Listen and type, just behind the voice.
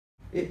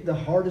The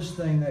hardest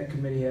thing that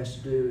committee has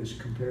to do is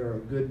compare a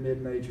good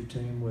mid-major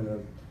team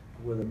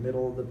with a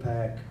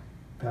middle-of-the-pack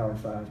Power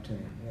 5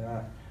 team.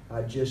 And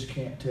I just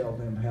can't tell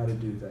them how to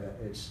do that.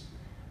 It's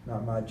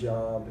not my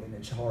job, and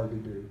it's hard to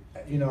do.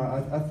 You know,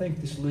 I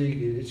think this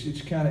league, it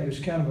was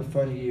kind of a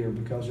funny year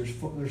because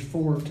there's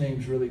four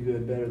teams really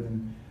good, better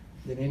than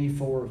any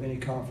four of any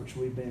conference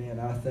we've been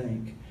in, I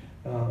think.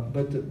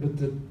 But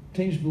the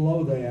teams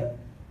below that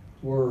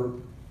were,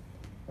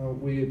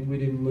 we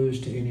didn't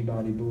lose to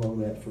anybody below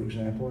that, for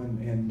example,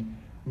 and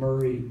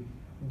Murray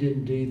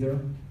didn't either.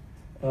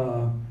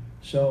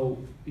 So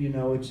you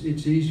know, it's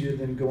easier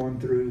than going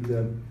through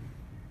the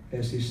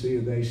SEC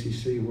or the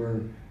ACC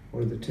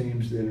where the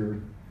teams that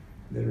are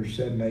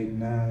 7, 8, and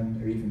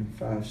 9, or even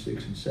 5,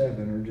 6, and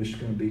 7 are just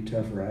going to be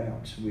tougher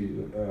outs.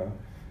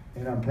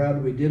 And I'm proud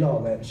that we did all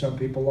that. Some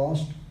people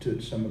lost to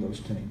some of those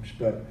teams,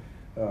 but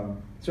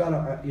so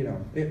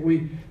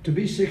to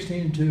be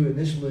 16-2 in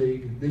this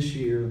league this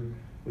year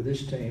with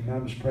this team,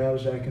 I'm as proud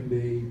as I can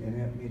be,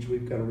 and that means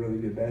we've got a really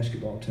good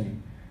basketball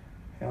team.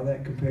 How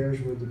that compares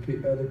with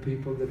the other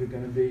people that are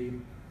going to be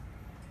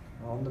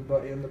in the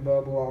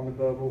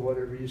bubble,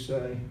 whatever you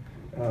say,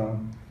 I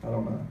don't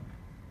know.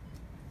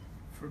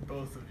 For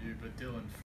both of you, but Dylan.